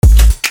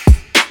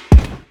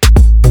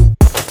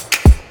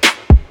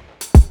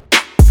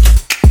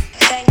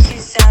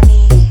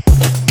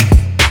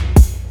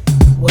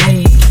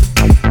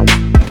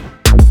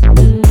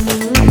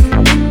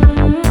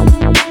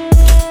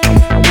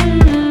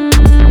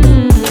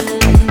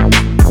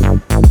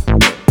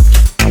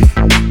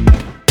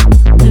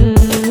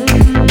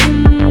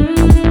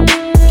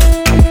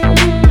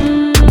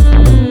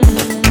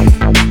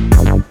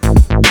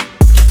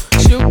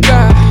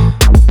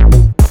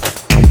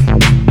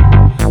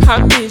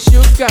Ami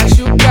sugar,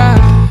 sugar.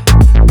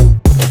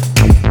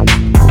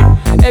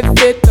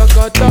 Efe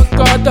toko,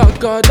 toko,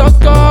 toko,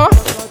 toko.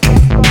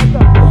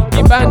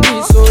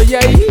 Ibani so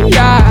yeah,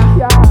 yeah.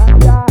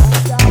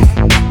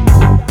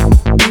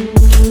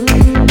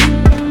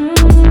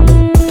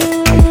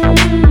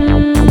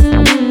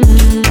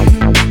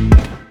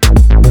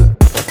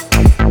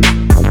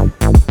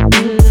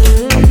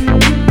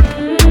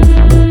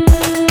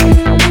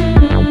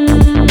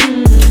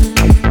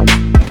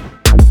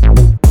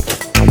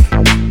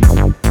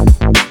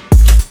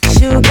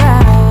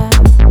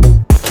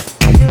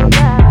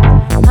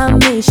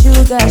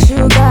 Sugar,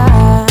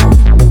 sugar.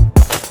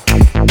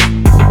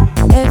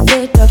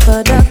 Efe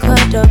doko, doko,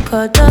 doko,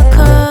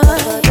 doko.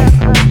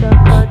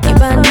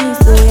 Ibani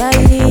so yeah,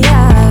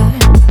 yeah.